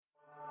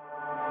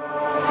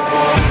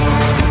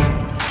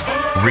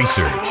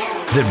Research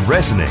that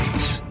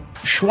resonates.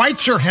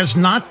 Schweitzer has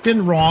not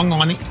been wrong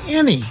on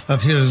any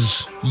of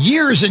his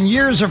years and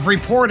years of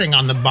reporting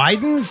on the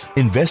Bidens.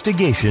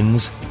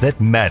 Investigations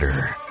that matter.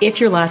 If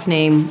your last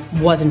name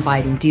wasn't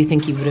Biden, do you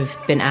think you would have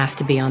been asked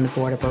to be on the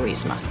board of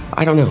Burisma?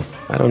 I don't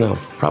know.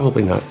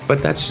 Probably not.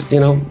 But that's,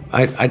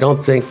 I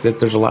don't think that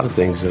there's a lot of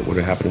things that would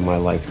have happened in my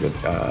life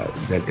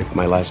that if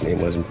my last name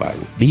wasn't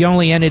Biden. The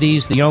only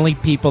entities, the only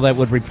people that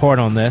would report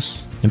on this,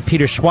 and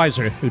Peter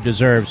Schweitzer, who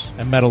deserves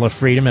a Medal of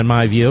Freedom, in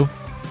my view.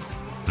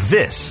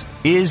 This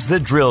is The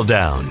Drill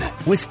Down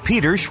with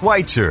Peter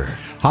Schweitzer.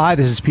 Hi,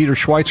 this is Peter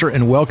Schweitzer,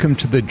 and welcome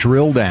to The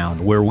Drill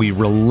Down, where we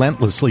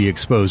relentlessly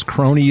expose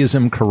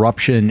cronyism,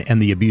 corruption,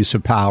 and the abuse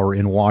of power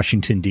in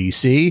Washington,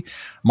 D.C.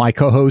 My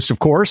co-host, of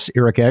course,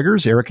 Eric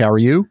Eggers. Eric, how are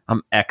you?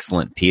 I'm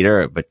excellent,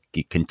 Peter, but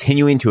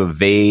continuing to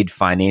evade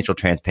financial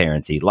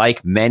transparency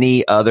like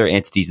many other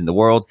entities in the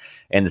world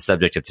and the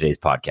subject of today's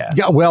podcast.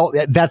 Yeah, well,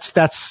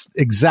 that's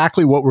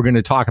exactly what we're going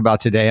to talk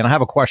about today, and I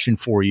have a question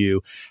for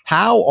you.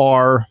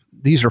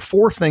 These are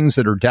four things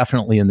that are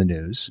definitely in the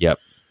news. Yep.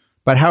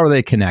 But how are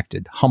they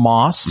connected?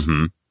 Hamas,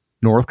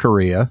 North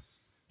Korea,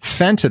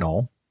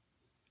 fentanyl,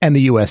 and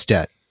the U.S.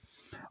 debt.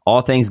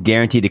 All things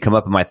guaranteed to come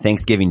up in my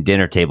Thanksgiving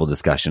dinner table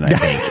discussion, I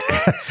think.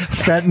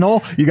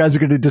 Fentanyl? You guys are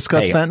going to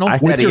discuss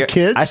fentanyl with your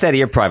kids? I said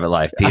your private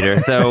life, Peter.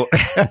 So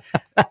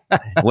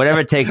whatever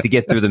it takes to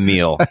get through the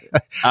meal.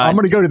 I'm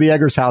going to go to the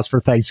Eggers house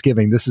for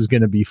Thanksgiving. This is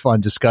going to be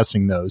fun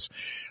discussing those.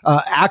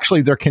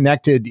 Actually, they're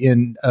connected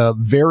in a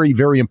very,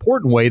 very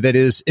important way that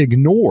is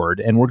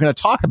ignored. And we're going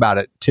to talk about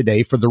it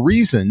today for the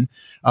reason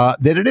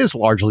that it is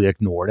largely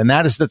ignored. And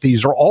that is that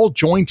these are all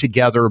joined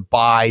together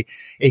by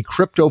a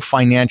crypto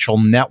financial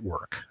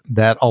network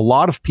that a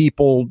lot of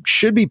people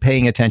should be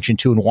paying attention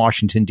to in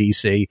Washington,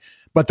 D.C.,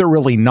 but they're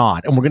really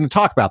not. And we're going to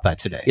talk about that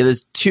today. Yeah,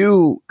 there's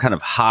two kind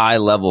of high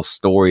level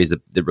stories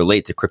that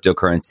relate to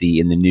cryptocurrency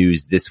in the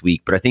news this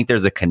week, but I think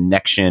there's a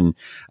connection.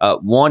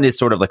 One is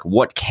sort of like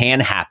what can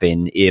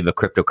happen if a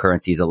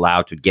cryptocurrency is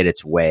allowed to get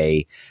its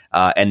way.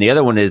 And the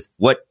other one is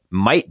what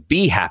might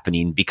be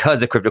happening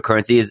because a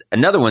cryptocurrency is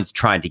another one's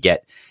trying to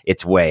get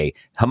its way.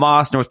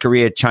 Hamas, North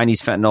Korea,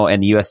 Chinese fentanyl,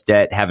 and the U.S.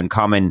 debt have in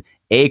common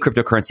a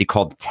cryptocurrency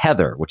called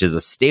Tether, which is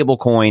a stable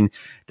coin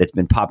that's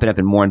been popping up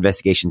in more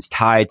investigations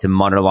tied to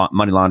money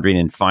laundering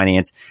and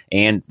finance,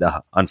 and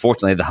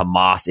unfortunately the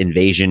Hamas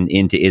invasion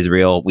into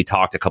Israel. We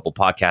talked a couple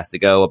podcasts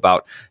ago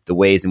about the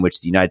ways in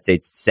which the United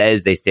States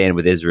says they stand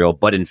with Israel,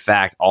 but in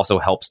fact also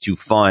helps to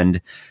fund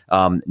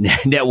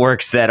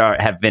networks that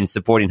have been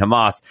supporting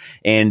Hamas.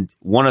 And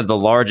one of the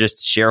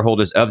largest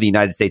shareholders of the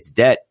United States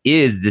debt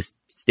is this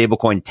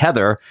stablecoin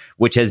Tether,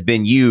 which has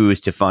been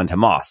used to fund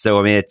Hamas. So,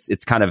 I mean,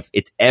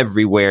 it's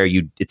everywhere.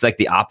 It's like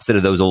the opposite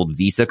of those old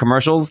Visa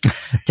commercials.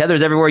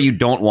 Tether's everywhere you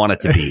don't want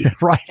it to be.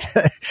 Right.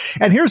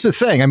 And here's the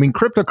thing. I mean,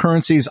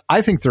 cryptocurrencies,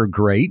 I think they're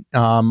great.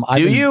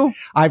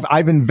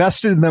 I've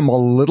invested in them a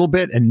little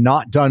bit and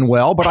not done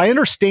well, but I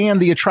understand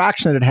the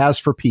attraction that it has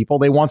for people.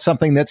 They want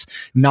something that's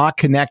not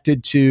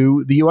connected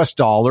to the US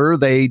dollar.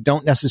 They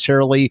don't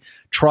necessarily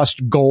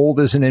trust gold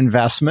as an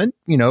investment,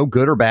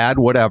 good or bad,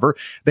 whatever.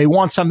 They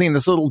want something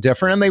that's a little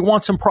different, and they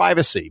want some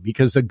privacy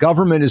because the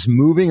government is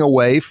moving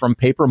away from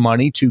paper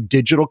money to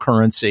digital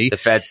currency. The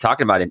Fed's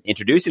talking about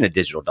introducing a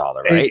digital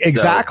dollar, right?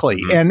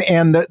 Exactly. So,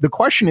 And the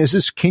question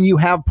is can you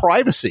have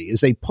privacy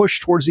as they push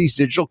towards these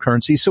digital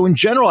currencies? So in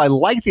general, I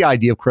like the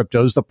idea of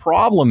cryptos. The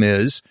problem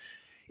is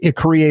it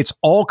creates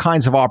all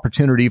kinds of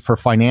opportunity for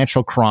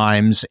financial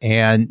crimes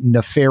and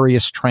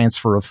nefarious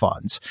transfer of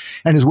funds.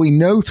 And as we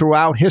know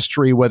throughout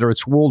history, whether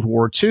it's World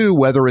War II,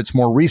 whether it's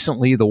more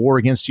recently the war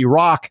against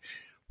Iraq,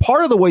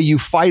 part of the way you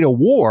fight a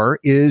war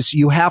is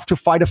you have to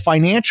fight a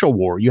financial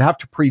war. You have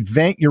to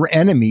prevent your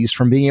enemies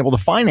from being able to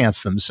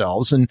finance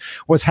themselves. And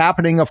what's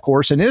happening, of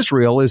course, in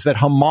Israel is that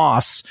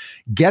Hamas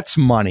gets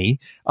money.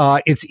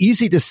 It's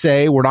easy to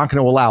say we're not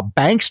going to allow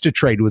banks to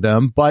trade with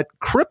them, but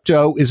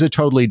crypto is a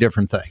totally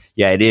different thing.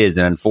 Yeah, it is.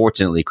 And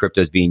unfortunately,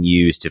 crypto is being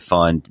used to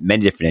fund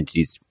many different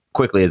entities.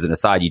 Quickly, as an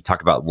aside, you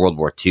talk about World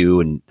War II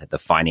and the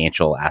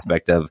financial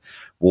aspect of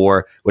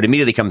war. What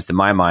immediately comes to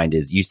my mind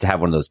is you used to have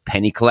one of those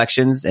penny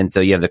collections. And so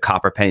you have the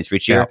copper pennies for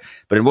each year. Yeah.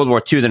 But in World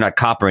War II, they're not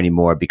copper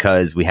anymore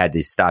because we had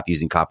to stop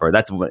using copper.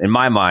 That's in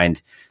my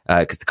mind,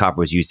 because the copper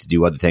was used to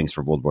do other things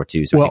for World War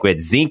II. So I think we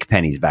had zinc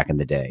pennies back in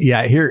the day.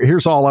 Yeah,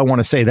 here's all I want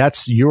to say.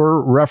 That's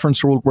your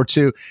reference to World War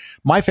II.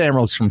 My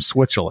family's from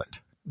Switzerland.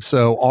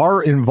 So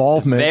our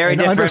involvement and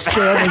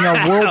understanding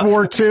of World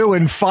War II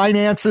and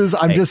finances,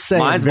 I'm just saying.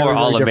 Mine's more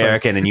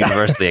all-American and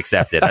universally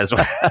accepted as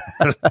well.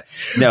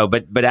 No,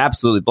 but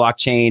absolutely.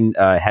 Blockchain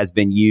has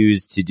been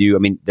used to do,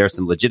 there's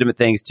some legitimate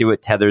things to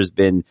it. Tether's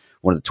been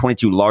one of the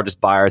 22 largest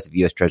buyers of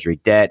U.S. Treasury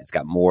debt. It's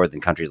got more than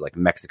countries like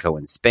Mexico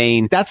and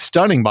Spain. That's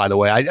stunning, by the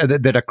way,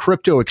 that a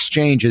crypto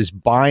exchange is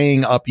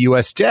buying up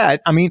U.S.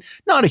 debt.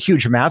 Not a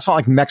huge amount. It's not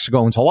like Mexico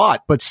owns a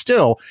lot, but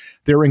still,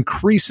 they're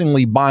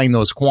increasingly buying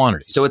those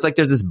quantities. So it's like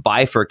there's this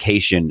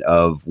bifurcation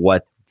of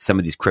what some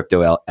of these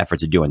crypto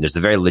efforts are doing. There's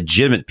a very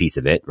legitimate piece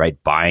of it,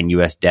 right? Buying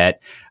U.S.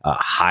 debt,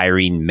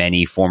 hiring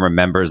many former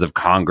members of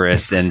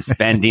Congress and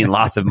spending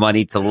lots of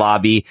money to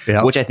lobby,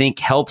 which I think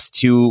helps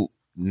to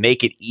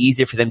make it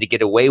easier for them to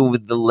get away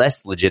with the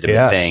less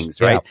legitimate things,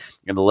 right?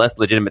 And the less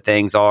legitimate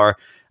things are,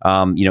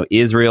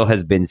 Israel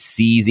has been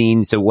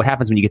seizing. So what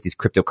happens when you get these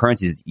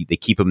cryptocurrencies? They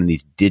keep them in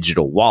these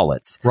digital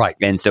wallets. Right.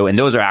 And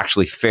those are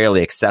actually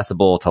fairly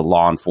accessible to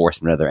law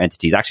enforcement and other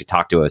entities. I actually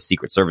talked to a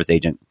Secret Service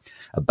agent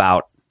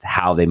about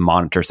how they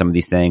monitor some of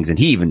these things. And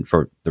he even,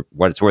 for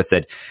what it's worth,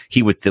 said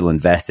he would still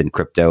invest in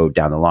crypto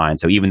down the line.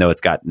 So even though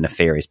it's got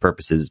nefarious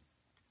purposes,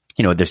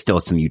 there's still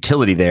some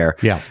utility there.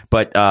 Yeah.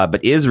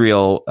 But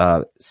Israel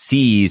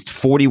seized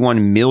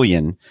 41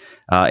 million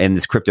in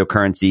this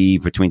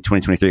cryptocurrency between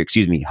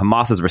 2023.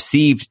 Hamas has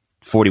received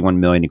 41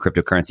 million in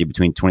cryptocurrency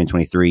between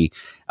 2023,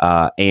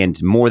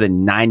 and more than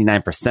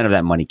 99% of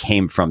that money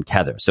came from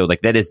Tether. So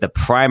that is the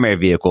primary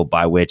vehicle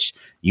by which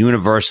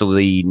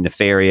universally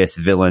nefarious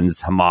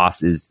villains,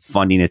 Hamas, is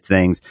funding its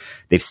things.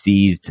 They've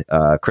seized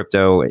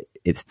crypto.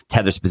 It's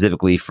Tether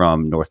specifically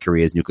from North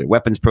Korea's nuclear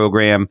weapons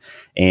program,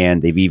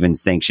 and they've even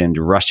sanctioned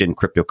Russian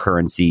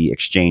cryptocurrency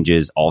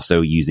exchanges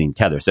also using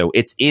Tether. So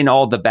it's in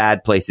all the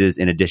bad places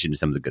in addition to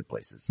some of the good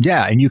places.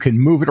 Yeah, and you can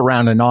move it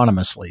around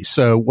anonymously.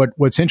 So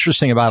what's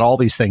interesting about all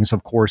these things,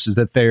 of course, is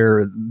that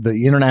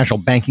the international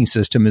banking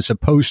system is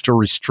supposed to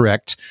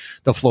restrict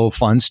the flow of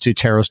funds to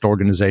terrorist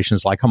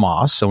organizations like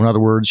Hamas. So in other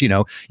words,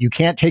 you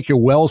can't take your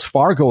Wells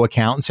Fargo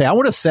account and say, I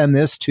want to send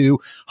this to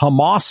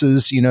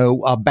Hamas's,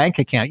 bank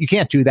account. You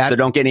can't do that. So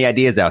don't get any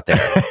ideas out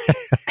there.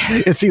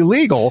 It's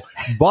illegal,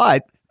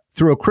 but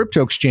through a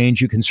crypto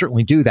exchange, you can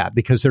certainly do that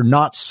because they're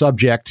not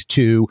subject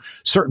to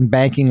certain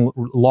banking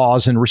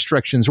laws and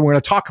restrictions. We're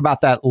going to talk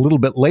about that a little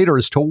bit later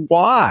as to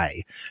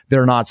why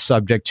they're not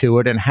subject to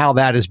it and how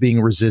that is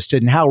being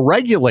resisted and how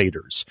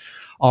regulators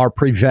are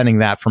preventing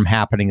that from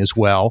happening as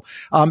well.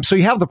 So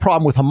you have the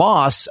problem with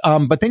Hamas,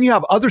 but then you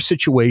have other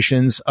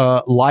situations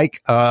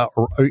like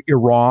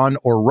Iran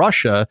or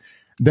Russia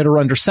that are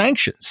under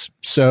sanctions.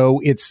 So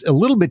it's a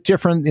little bit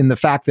different in the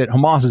fact that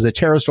Hamas is a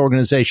terrorist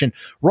organization,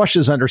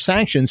 Russia's under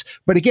sanctions.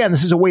 But again,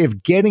 this is a way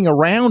of getting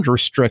around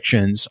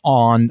restrictions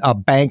on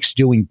banks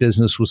doing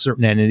business with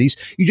certain entities.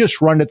 You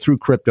just run it through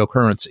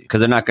cryptocurrency.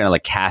 Because they're not going to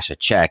cash a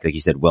check, like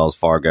you said, Wells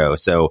Fargo.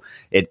 So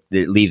it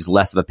leaves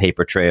less of a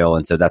paper trail.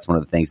 And so that's one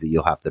of the things that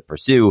you'll have to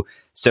pursue.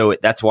 So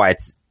that's why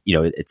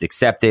it's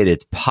accepted.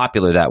 It's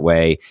popular that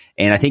way.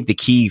 And I think the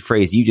key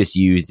phrase you just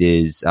used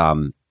is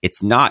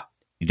it's not.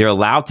 They're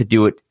allowed to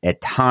do it at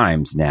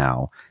times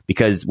now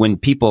because when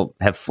people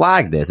have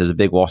flagged this, there's a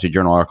big Wall Street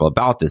Journal article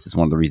about this. It's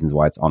one of the reasons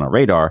why it's on our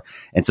radar.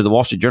 And so the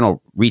Wall Street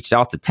Journal reached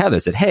out to Tether,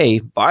 said, hey,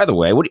 by the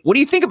way, what do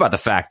you think about the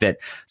fact that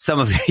some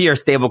of your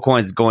stable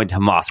coins going to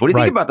Hamas? What do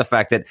you think about the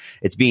fact that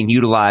it's being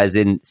utilized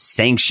in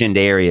sanctioned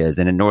areas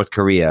and in North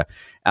Korea?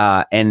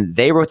 And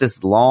they wrote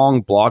this long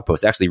blog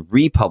post, actually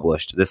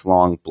republished this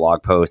long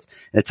blog post,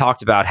 and it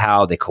talked about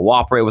how they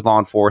cooperate with law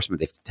enforcement.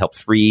 They've helped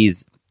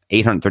freeze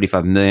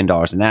 $835 million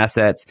in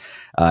assets,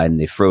 and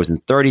they've frozen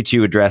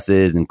 32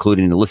 addresses,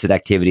 including illicit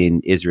activity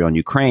in Israel and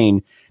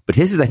Ukraine. But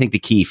this is, I think, the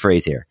key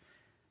phrase here.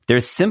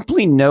 There's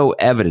simply no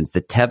evidence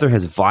that Tether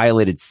has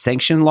violated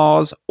sanction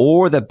laws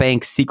or the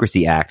Bank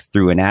Secrecy Act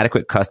through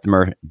inadequate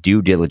customer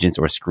due diligence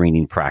or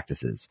screening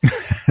practices.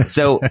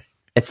 So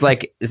it's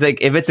like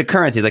if it's a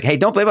currency, it's like, hey,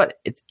 don't blame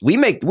it.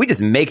 We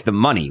just make the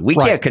money. We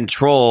can't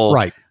control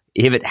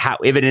if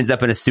it ends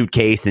up in a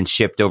suitcase and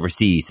shipped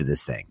overseas to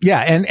this thing. Yeah,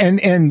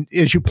 and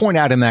as you point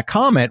out in that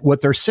comment, what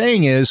they're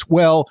saying is,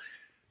 well,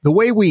 the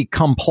way we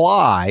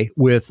comply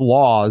with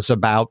laws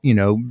about,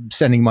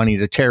 sending money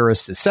to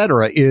terrorists, et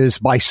cetera, is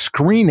by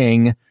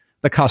screening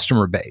the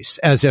customer base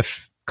as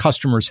if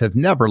customers have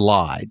never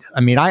lied. I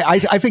mean,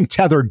 I think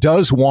Tether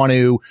does want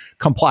to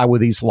comply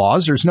with these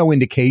laws. There's no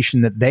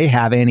indication that they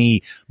have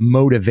any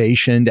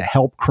motivation to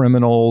help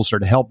criminals or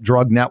to help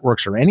drug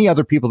networks or any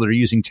other people that are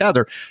using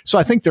Tether. So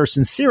I think they're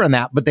sincere in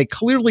that, but they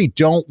clearly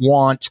don't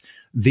want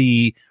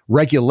the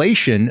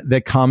regulation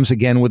that comes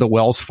again with a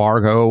Wells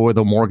Fargo or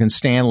the Morgan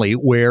Stanley,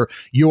 where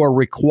you are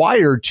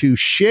required to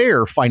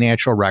share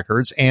financial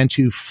records and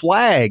to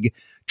flag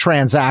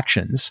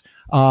transactions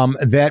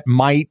that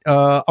might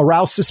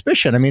arouse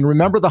suspicion. I mean,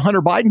 remember the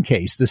Hunter Biden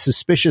case, the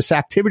suspicious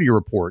activity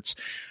reports.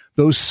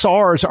 Those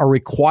SARs are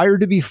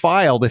required to be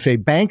filed if a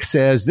bank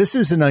says this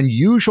is an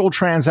unusual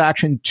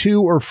transaction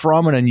to or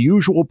from an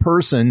unusual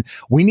person.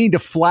 We need to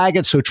flag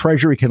it so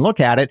Treasury can look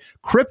at it.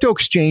 Crypto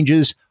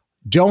exchanges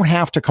don't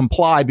have to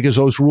comply because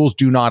those rules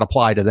do not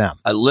apply to them.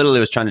 I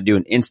literally was trying to do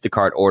an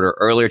Instacart order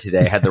earlier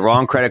today. I had the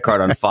wrong credit card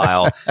on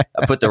file.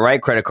 I put the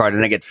right credit card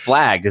and I get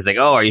flagged. It's like,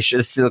 oh, are you sure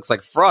this looks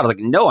like fraud? I'm like,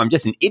 no, I'm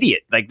just an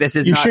idiot. Like this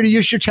is you should have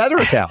used your Tether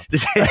account.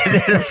 This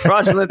is a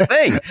fraudulent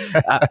thing.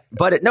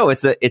 But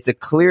it's a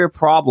clear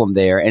problem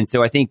there. And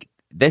so I think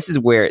this is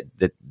where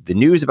the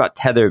news about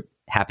Tether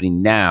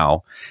happening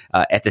now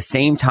at the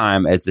same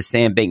time as the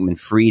Sam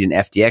Bankman-Fried and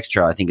FTX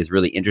trial, I think is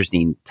really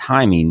interesting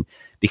timing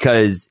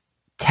because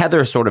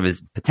Tether sort of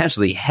is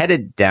potentially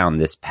headed down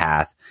this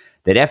path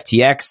that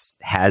FTX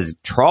has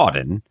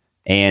trodden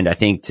And I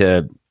think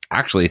to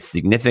actually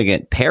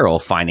significant peril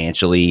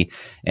financially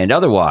and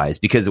otherwise.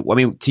 Because, I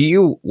mean, to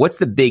you, what's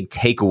the big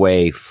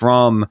takeaway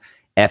from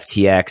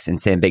FTX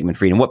and Sam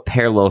Bankman-Fried, and what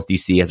parallels do you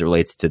see as it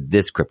relates to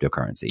this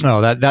cryptocurrency?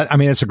 Oh, I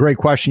mean, it's a great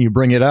question. You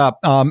bring it up.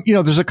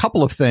 There's a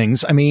couple of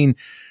things. I mean,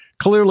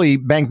 clearly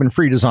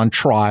Bankman-Fried is on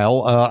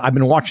trial. I've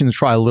been watching the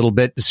trial a little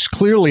bit.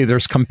 Clearly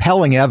there's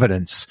compelling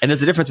evidence. And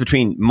there's a difference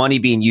between money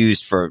being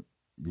used for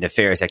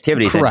nefarious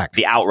activities Correct.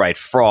 and the outright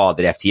fraud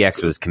that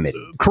FTX was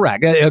committing.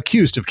 Correct.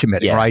 Accused of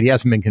committing, right? He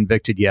hasn't been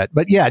convicted yet.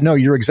 But yeah, no,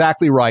 you're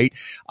exactly right.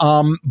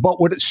 But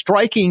what is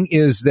striking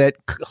is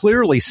that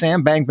clearly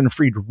Sam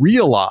Bankman-Fried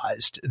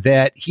realized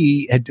that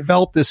he had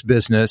developed this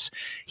business.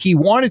 He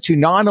wanted to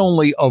not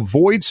only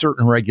avoid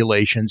certain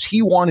regulations,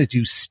 he wanted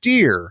to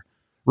steer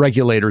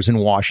regulators in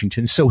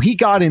Washington. So he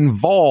got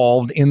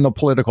involved in the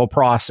political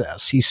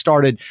process. He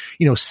started,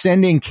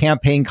 sending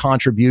campaign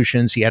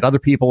contributions. He had other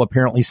people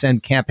apparently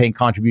send campaign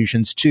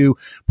contributions to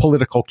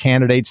political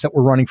candidates that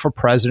were running for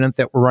president,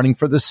 that were running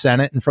for the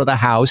Senate and for the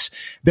House.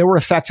 They were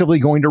effectively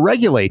going to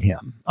regulate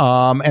him.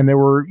 And there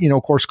were,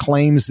 of course,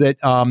 claims that,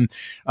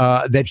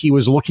 that he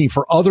was looking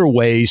for other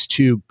ways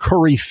to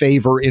curry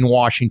favor in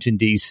Washington,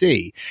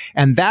 D.C.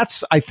 And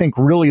that's, I think,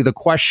 really the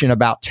question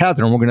about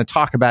Tether. And we're going to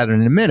talk about it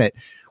in a minute.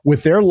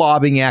 With their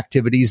lobbying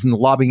activities and the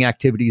lobbying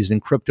activities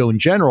in crypto in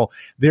general,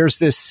 there's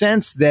this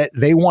sense that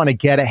they want to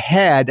get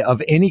ahead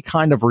of any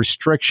kind of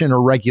restriction or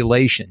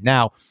regulation.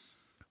 Now,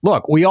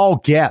 look, we all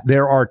get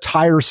there are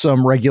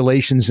tiresome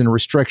regulations and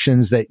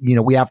restrictions that,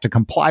 we have to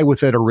comply with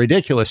that are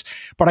ridiculous.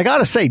 But I got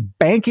to say,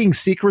 banking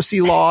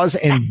secrecy laws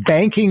and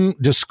banking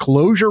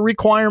disclosure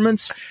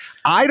requirements,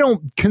 I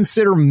don't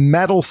consider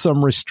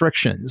meddlesome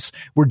restrictions.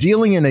 We're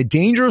dealing in a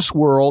dangerous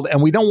world,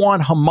 and we don't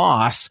want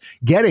Hamas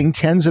getting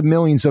tens of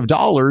millions of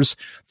dollars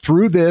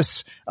through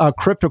this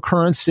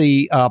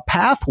cryptocurrency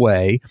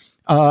pathway.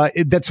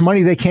 That's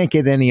money they can't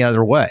get any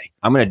other way.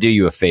 I'm going to do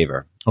you a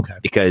favor. Okay.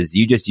 Because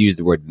you just used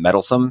the word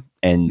meddlesome,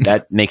 and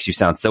that makes you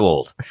sound so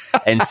old.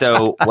 And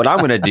so what I'm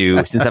going to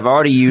do, since I've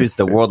already used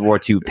the World War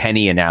II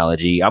penny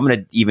analogy, I'm going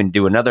to even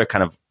do another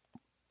kind of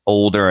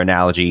older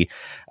analogy.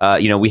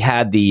 We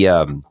had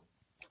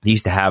they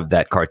used to have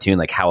that cartoon,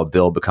 like How a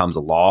Bill Becomes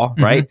a Law,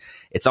 right?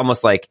 It's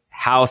almost like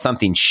how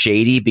something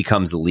shady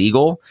becomes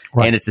legal.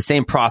 Right. And it's the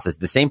same process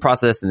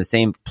and the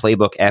same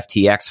playbook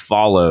FTX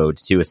followed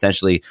to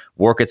essentially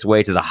work its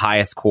way to the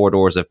highest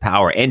corridors of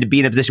power and to be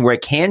in a position where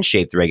it can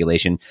shape the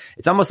regulation.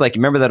 It's almost like,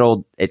 remember that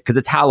old, because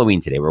it's Halloween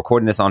today. We're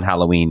recording this on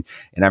Halloween.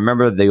 And I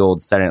remember the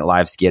old Saturday Night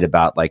Live skit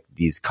about like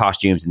these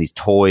costumes and these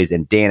toys,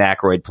 and Dan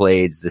Aykroyd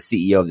played the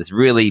CEO of this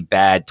really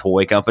bad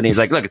toy company. He's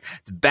like, look,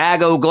 it's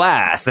Bag-O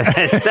Glass. So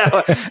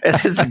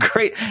it's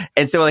great.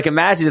 And so like,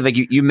 imagine if like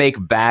you make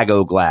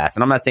Bag-O Glass,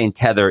 and I'm not saying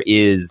Tether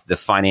is the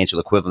financial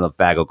equivalent of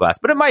Bag-O Glass,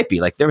 but it might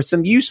be. Like, there were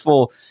some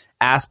useful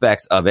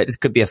aspects of it. It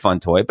could be a fun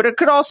toy, but it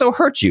could also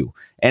hurt you,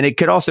 and it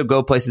could also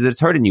go places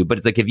that's hurting you. But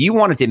it's like, if you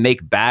wanted to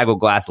make Bag-O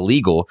Glass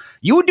legal,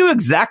 you would do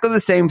exactly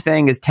the same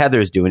thing as Tether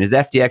is doing, as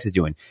FTX is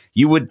doing.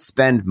 You would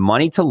spend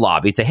money to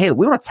lobby, say, hey,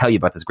 we want to tell you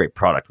about this great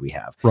product we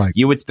have. Right.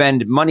 You would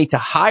spend money to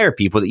hire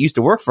people that used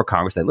to work for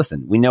Congress, say,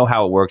 listen, we know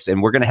how it works,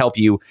 and we're going to help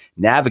you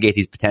navigate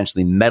these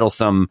potentially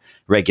meddlesome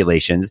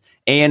regulations.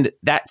 And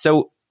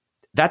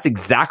that's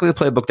exactly the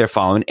playbook they're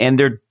following, and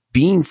they're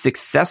being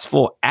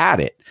successful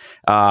at it.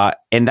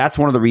 And that's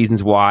one of the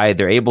reasons why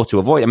they're able to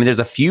avoid. I mean, there's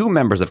a few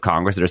members of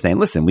Congress that are saying,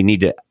 listen, we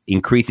need to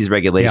increase these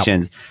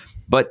regulations,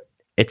 but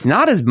it's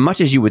not as much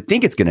as you would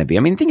think it's going to be.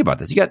 I mean, think about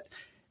this. You got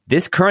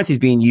this currency is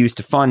being used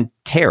to fund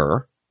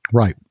terror,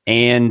 right?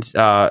 And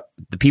the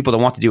people that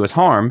want to do us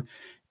harm.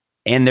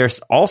 And they're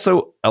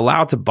also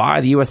allowed to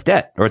buy the U.S.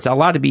 debt, or it's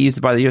allowed to be used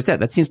to buy the U.S.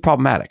 debt. That seems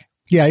problematic.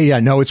 Yeah.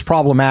 No, it's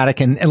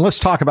problematic. And let's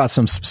talk about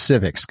some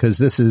specifics, because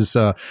this is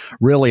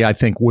really, I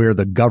think, where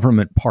the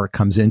government part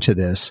comes into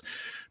this.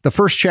 The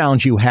first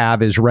challenge you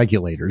have is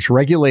regulators.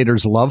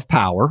 Regulators love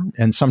power,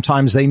 and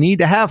sometimes they need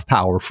to have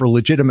power for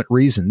legitimate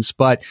reasons.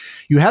 But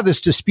you have this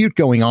dispute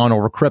going on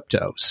over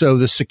crypto. So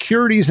the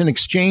Securities and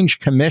Exchange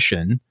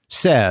Commission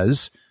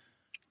says,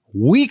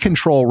 we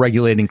control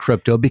regulating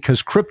crypto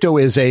because crypto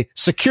is a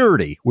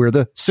security. We're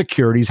the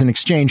Securities and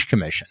Exchange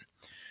Commission.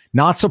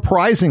 Not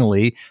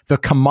surprisingly, the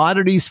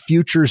Commodities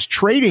Futures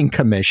Trading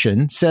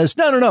Commission says,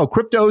 no,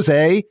 crypto's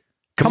a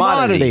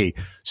commodity.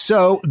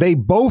 So they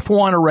both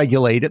want to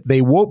regulate it.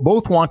 They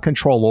both want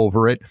control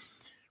over it,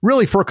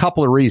 really for a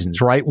couple of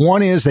reasons, right?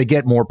 One is they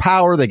get more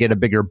power, they get a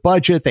bigger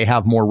budget, they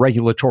have more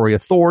regulatory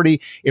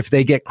authority if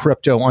they get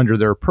crypto under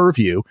their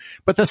purview.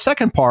 But the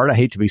second part, I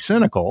hate to be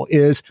cynical,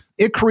 is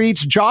it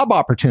creates job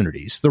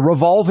opportunities, the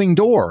revolving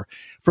door.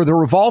 For the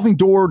revolving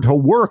door to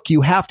work,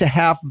 you have to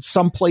have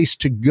some place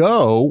to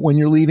go when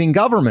you're leaving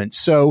government.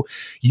 So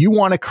you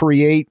want to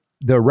create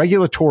the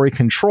regulatory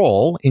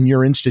control in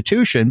your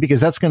institution, because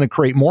that's going to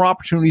create more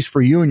opportunities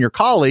for you and your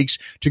colleagues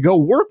to go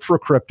work for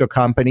crypto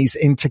companies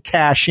and to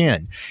cash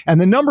in. And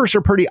the numbers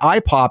are pretty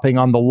eye-popping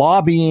on the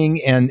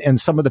lobbying and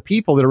some of the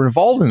people that are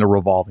involved in the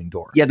revolving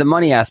door. Yeah, the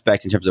money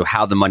aspect in terms of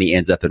how the money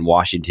ends up in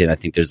Washington, I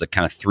think there's a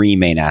kind of three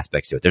main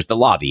aspects to it. There's the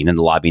lobbying, and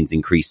the lobbying's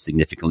increased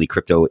significantly.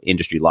 Crypto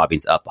industry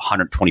lobbying's up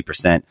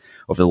 120%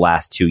 over the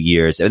last 2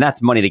 years. And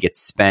that's money that gets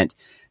spent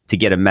to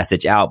get a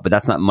message out, but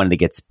that's not money that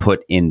gets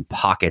put in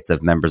pockets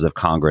of members of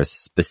Congress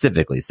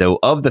specifically. So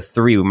of the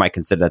three, we might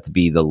consider that to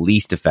be the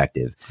least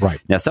effective. Right.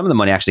 Now, some of the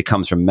money actually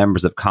comes from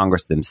members of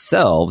Congress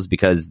themselves,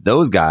 because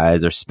those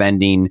guys are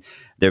spending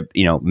their,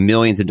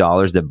 millions of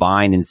dollars. They're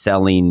buying and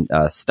selling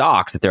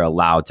stocks that they're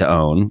allowed to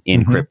own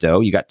in crypto.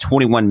 You got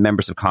 21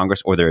 members of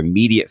Congress or their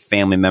immediate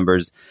family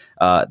members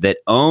that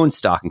own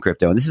stock in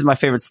crypto. And this is my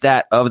favorite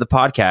stat of the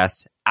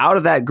podcast. Out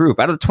of that group,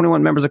 out of the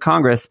 21 members of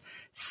Congress,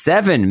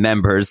 7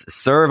 members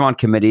serve on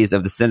committees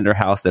of the Senate or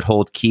House that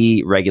hold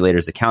key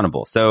regulators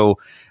accountable. So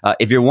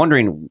if you're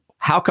wondering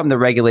how come the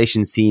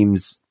regulation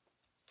seems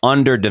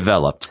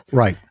underdeveloped,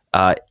 right?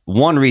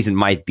 One reason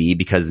might be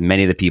because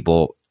many of the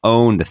people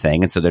own the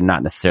thing, and so they're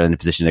not necessarily in a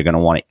position they're going to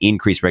want to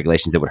increase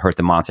regulations that would hurt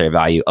the monetary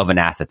value of an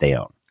asset they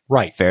own.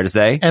 Right. Fair to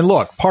say? And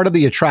look, part of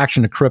the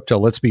attraction to crypto,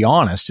 let's be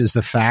honest, is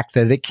the fact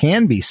that it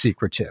can be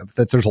secretive,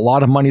 that there's a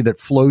lot of money that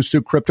flows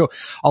through crypto.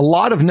 A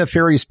lot of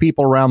nefarious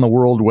people around the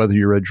world, whether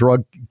you're a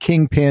drug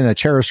kingpin, a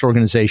terrorist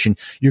organization,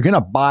 you're going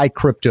to buy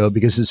crypto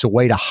because it's a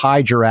way to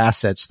hide your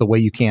assets the way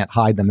you can't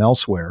hide them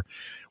elsewhere.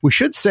 We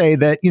should say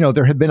that,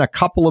 there have been a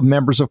couple of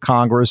members of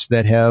Congress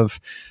that have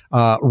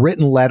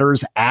written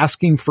letters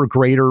asking for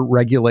greater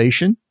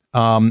regulation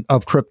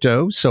of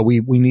crypto. So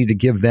we need to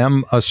give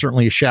them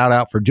certainly a shout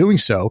out for doing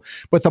so.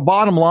 But the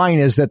bottom line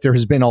is that there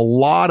has been a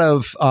lot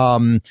of,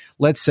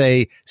 let's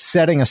say,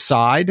 setting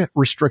aside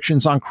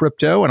restrictions on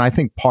crypto. And I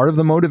think part of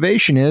the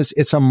motivation is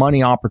it's a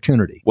money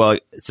opportunity. Well,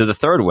 so the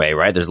third way,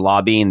 right? There's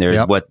lobbying,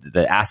 there's what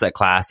the asset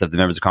class of the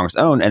members of Congress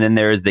own, and then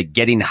there's the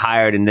getting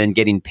hired and then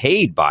getting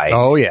paid by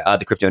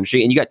the crypto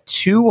industry. And you got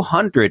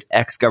 200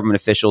 ex-government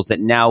officials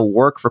that now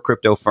work for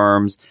crypto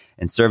firms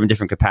and serve in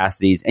different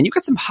capacities. And you've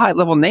got some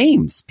high-level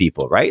names,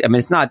 people, right? I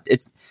mean,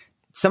 it's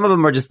some of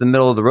them are just the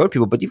middle of the road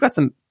people, but you've got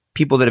some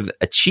people that have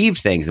achieved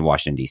things in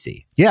Washington,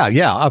 D.C.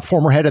 Yeah. A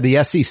former head of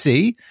the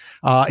SEC.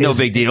 No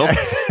big deal.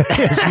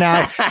 Is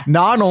now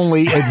not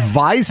only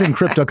advising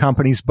crypto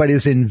companies, but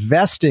is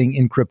investing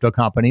in crypto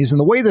companies. And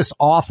the way this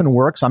often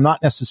works, I'm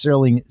not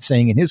necessarily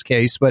saying in his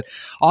case, but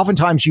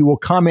oftentimes you will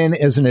come in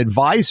as an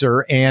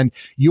advisor and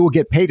you will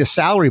get paid a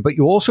salary, but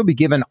you'll also be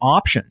given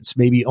options,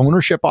 maybe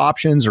ownership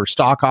options or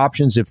stock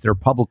options if they're a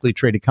publicly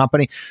traded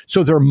company.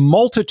 So there are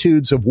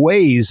multitudes of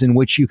ways in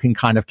which you can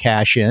kind of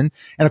cash in.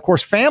 And of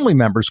course, family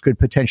members could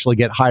potentially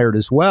get hired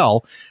as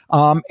well.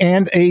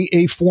 And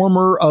a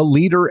former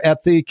leader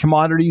at the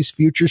Commodities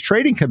Futures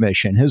Trading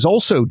Commission has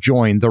also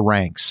joined the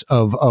ranks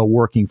of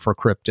working for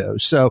crypto.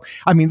 So,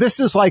 I mean, this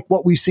is like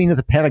what we've seen at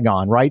the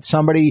Pentagon, right?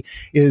 Somebody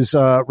is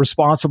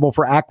responsible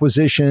for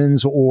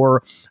acquisitions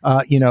or,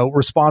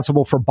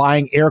 responsible for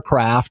buying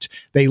aircraft.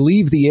 They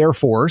leave the Air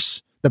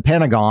Force, the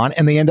Pentagon,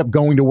 and they end up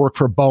going to work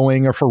for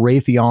Boeing or for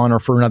Raytheon or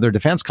for another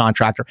defense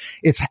contractor.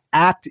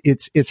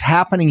 It's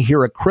happening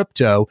here at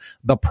crypto.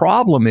 The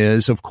problem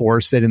is, of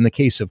course, that in the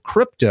case of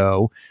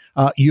crypto,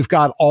 you've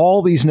got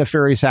all these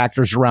nefarious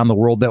actors around the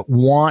world that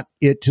want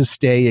it to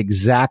stay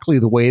exactly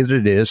the way that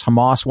it is.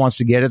 Hamas wants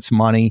to get its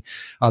money.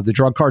 The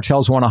drug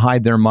cartels want to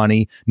hide their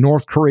money.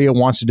 North Korea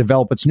wants to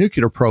develop its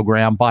nuclear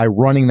program by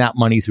running that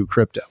money through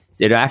crypto.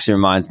 It actually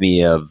reminds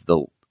me of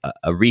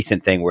a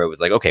recent thing where it was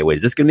like, okay, wait,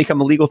 is this going to become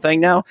a legal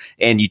thing now?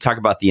 And you talk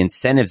about the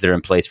incentives that are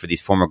in place for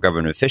these former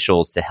government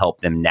officials to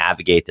help them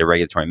navigate their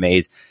regulatory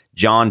maze.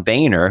 John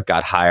Boehner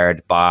got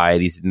hired by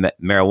these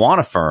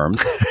marijuana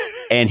firms.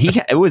 And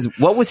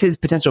what was his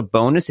potential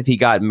bonus if he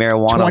got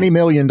marijuana? $20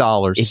 million.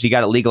 If he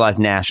got it legalized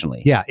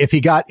nationally. Yeah. If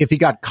he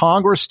got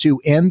Congress to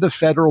end the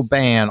federal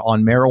ban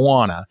on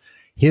marijuana,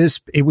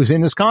 it was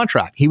in his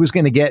contract. He was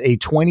going to get a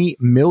 $20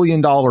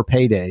 million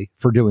payday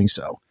for doing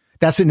so.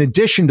 That's in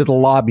addition to the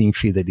lobbying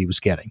fee that he was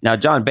getting. Now,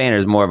 John Boehner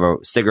is more of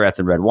a cigarettes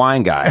and red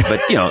wine guy, but,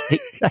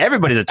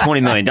 everybody's a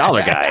 $20 million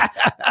guy.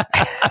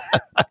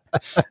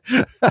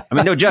 I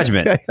mean, no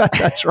judgment.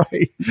 That's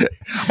right.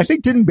 I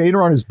think didn't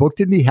Boehner on his book,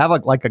 didn't he have a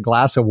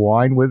glass of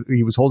wine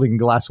he was holding a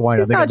glass of wine.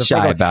 He's not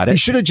shy about it. He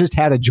should have just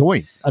had a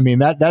joint. I mean,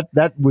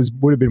 that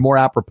would have been more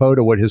apropos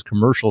to what his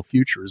commercial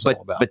future is all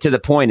about. But to the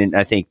point, and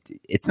I think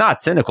it's not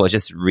cynical, it's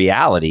just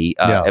reality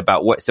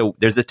about what. So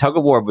there's a tug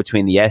of war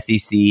between the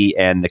SEC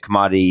and the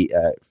Commodity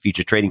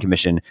Futures Trading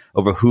Commission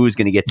over who's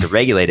going to get to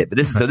regulate it. But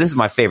this is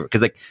my favorite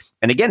because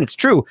and again, it's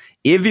true.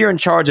 If you're in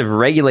charge of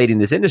regulating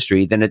this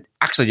industry, then it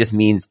actually just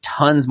means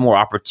tons more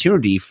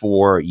opportunity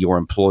for your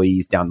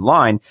employees down the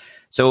line.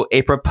 So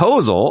a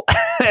proposal,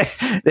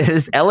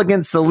 this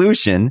elegant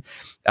solution,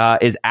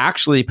 is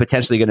actually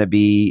potentially going to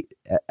be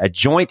a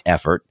joint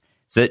effort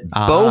so that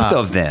both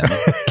of them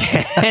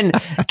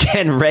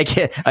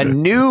a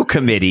new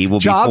committee will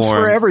Jobs be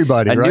formed for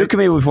everybody. A new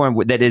committee will be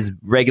formed that is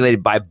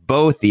regulated by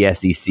both the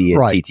SEC and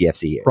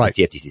CTFC,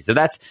 CFTC. So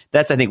that's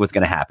I think what's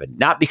going to happen.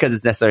 Not because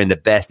it's necessarily in the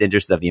best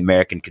interest of the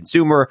American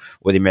consumer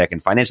or the American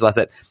financial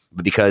asset,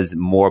 but because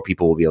more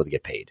people will be able to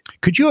get paid.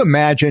 Could you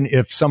imagine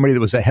if somebody that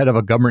was the head of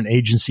a government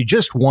agency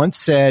just once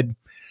said,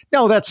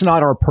 no, that's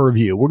not our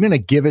purview. We're going to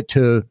give it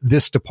to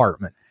this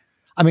department.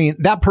 I mean,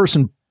 that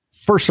person,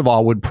 first of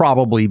all, would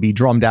probably be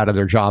drummed out of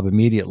their job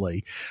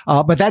immediately.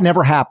 But that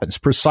never happens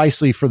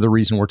precisely for the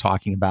reason we're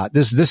talking about.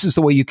 This is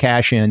the way you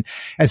cash in.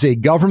 As a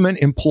government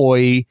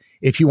employee,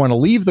 if you want to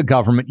leave the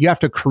government, you have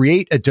to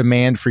create a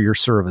demand for your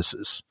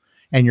services.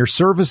 And your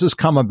services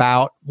come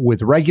about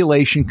with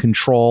regulation,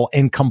 control,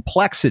 and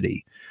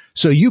complexity.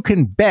 So you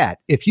can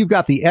bet if you've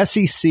got the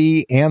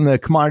SEC and the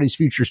Commodities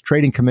Futures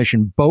Trading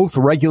Commission both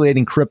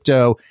regulating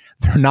crypto,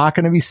 they're not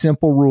going to be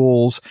simple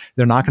rules.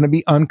 They're not going to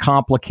be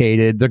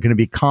uncomplicated. They're going to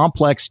be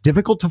complex,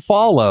 difficult to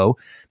follow,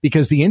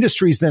 because the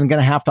industry is then going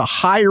to have to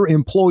hire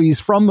employees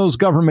from those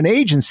government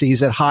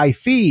agencies at high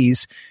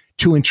fees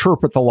to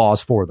interpret the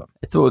laws for them.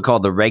 It's what we call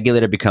the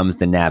regulator becomes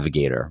the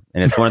navigator.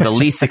 And it's one of the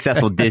least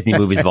successful Disney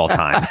movies of all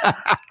time.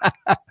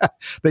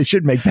 They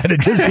should make that a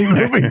Disney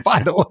movie,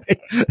 by the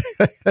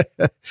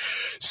way.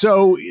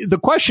 So the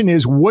question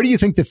is, what do you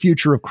think the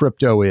future of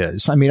crypto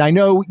is? I mean, I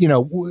know,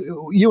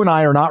 you and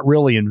I are not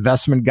really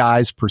investment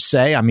guys per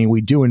se. I mean,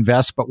 we do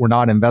invest, but we're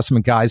not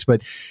investment guys.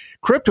 But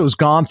crypto's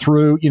gone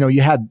through,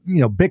 you had,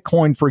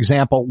 Bitcoin, for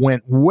example,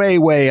 went way,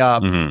 way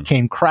up,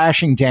 came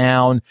crashing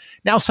down.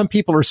 Now some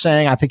people are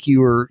saying, I think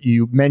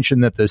you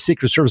mentioned that the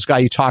Secret Service guy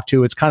you talked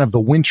to, it's kind of the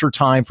winter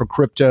time for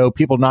crypto.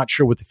 People not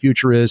sure what the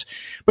future is.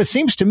 But it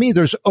seems to me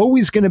there's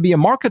always going to be a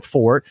market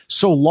for it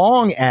so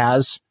long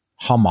as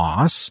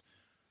Hamas,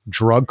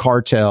 drug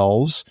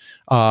cartels,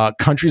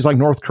 countries like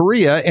North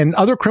Korea and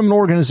other criminal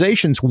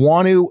organizations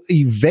want to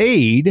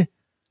evade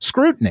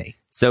scrutiny.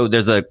 So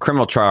there's a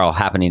criminal trial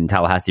happening in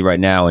Tallahassee right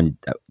now, and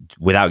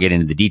without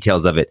getting into the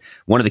details of it,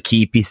 one of the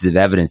key pieces of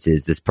evidence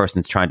is this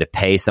person's trying to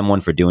pay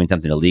someone for doing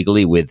something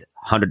illegally with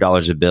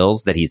 $100 of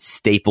bills that he's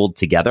stapled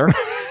together.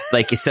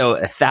 So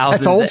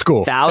thousands, that's old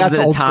school. Thousands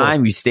at a time,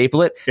 school. You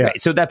staple it. Yeah.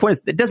 Right? So at that point,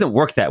 it doesn't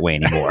work that way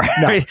anymore.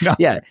 No.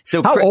 Yeah.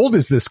 So how old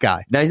is this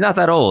guy? No, he's not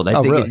that old. I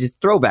think really? It's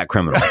just throwback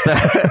criminal. So,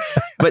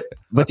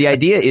 but the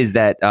idea is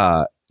that,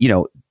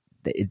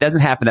 it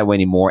doesn't happen that way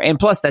anymore. And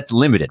plus that's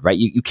limited, right?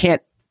 You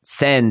can't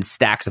send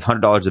stacks of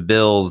 $100 of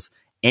bills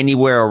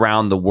anywhere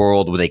around the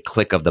world with a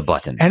click of the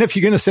button. And if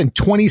you're going to send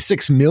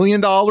 $26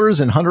 million in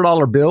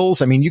 $100 bills,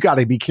 I mean, you got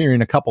to be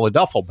carrying a couple of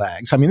duffel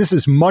bags. I mean, this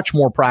is much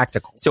more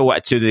practical. So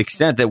to the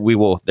extent that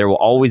there will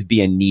always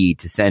be a need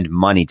to send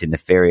money to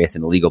nefarious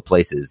and illegal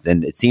places,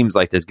 then it seems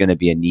like there's going to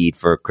be a need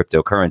for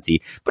cryptocurrency.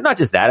 But not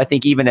just that. I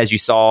think even as you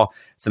saw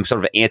some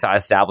sort of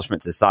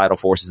anti-establishment societal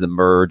forces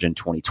emerge in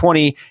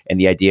 2020, and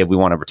the idea of we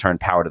want to return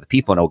power to the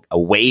people and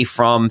away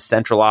from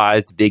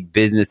centralized big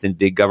business and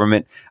big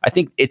government, I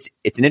think it's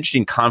an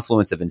interesting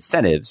confluence of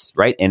incentives,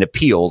 right, and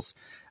appeals.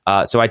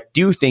 So I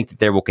do think that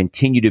there will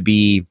continue to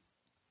be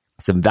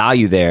some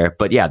value there.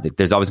 But yeah,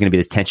 there's always going to be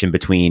this tension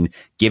between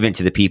giving it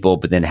to the people,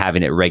 but then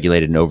having it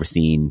regulated and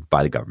overseen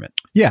by the government.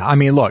 Yeah. I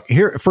mean, look,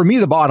 here, for me,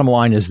 the bottom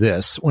line is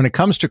this. When it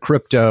comes to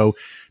crypto,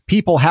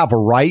 people have a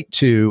right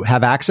to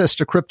have access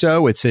to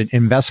crypto. It's an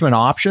investment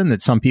option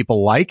that some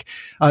people like.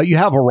 You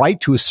have a right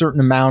to a certain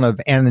amount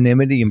of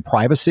anonymity and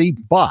privacy,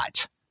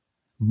 but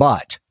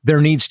there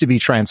needs to be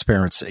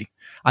transparency.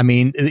 I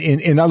mean,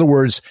 in other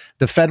words,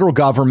 the federal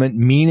government,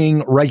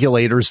 meaning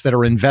regulators that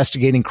are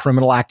investigating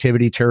criminal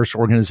activity, terrorist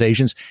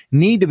organizations,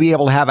 need to be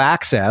able to have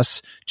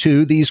access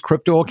to these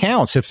crypto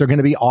accounts if they're going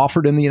to be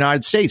offered in the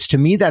United States. To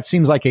me, that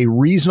seems like a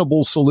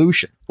reasonable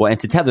solution. Well, and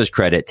to Tether's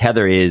credit,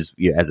 Tether is,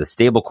 as a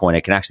stable coin,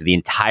 it can actually, the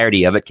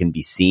entirety of it can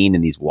be seen in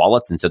these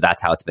wallets. And so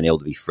that's how it's been able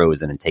to be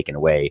frozen and taken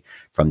away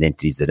from the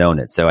entities that own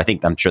it. So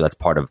I'm sure that's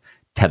part of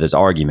Tether's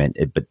argument,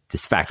 but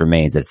this fact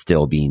remains that it's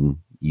still being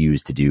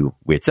used to do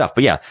weird stuff.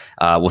 But yeah,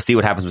 we'll see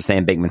what happens with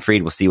Sam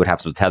Bankman-Fried. We'll see what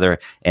happens with Tether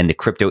and the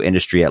crypto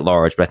industry at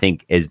large. But I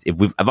think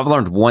if I've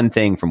learned one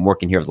thing from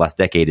working here over the last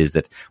decade is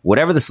that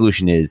whatever the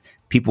solution is,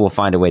 people will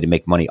find a way to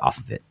make money off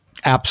of it.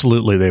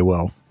 Absolutely, they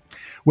will.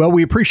 Well,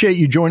 we appreciate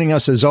you joining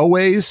us as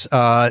always.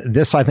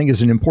 This, I think,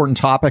 is an important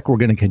topic. We're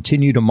going to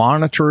continue to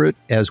monitor it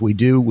as we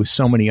do with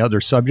so many other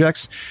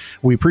subjects.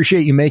 We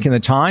appreciate you making the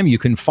time. You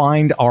can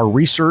find our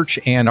research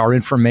and our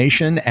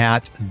information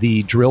at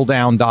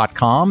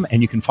thedrilldown.com,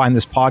 and you can find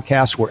this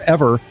podcast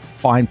wherever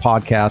fine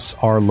podcasts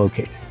are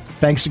located.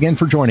 Thanks again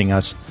for joining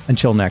us.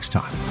 Until next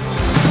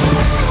time.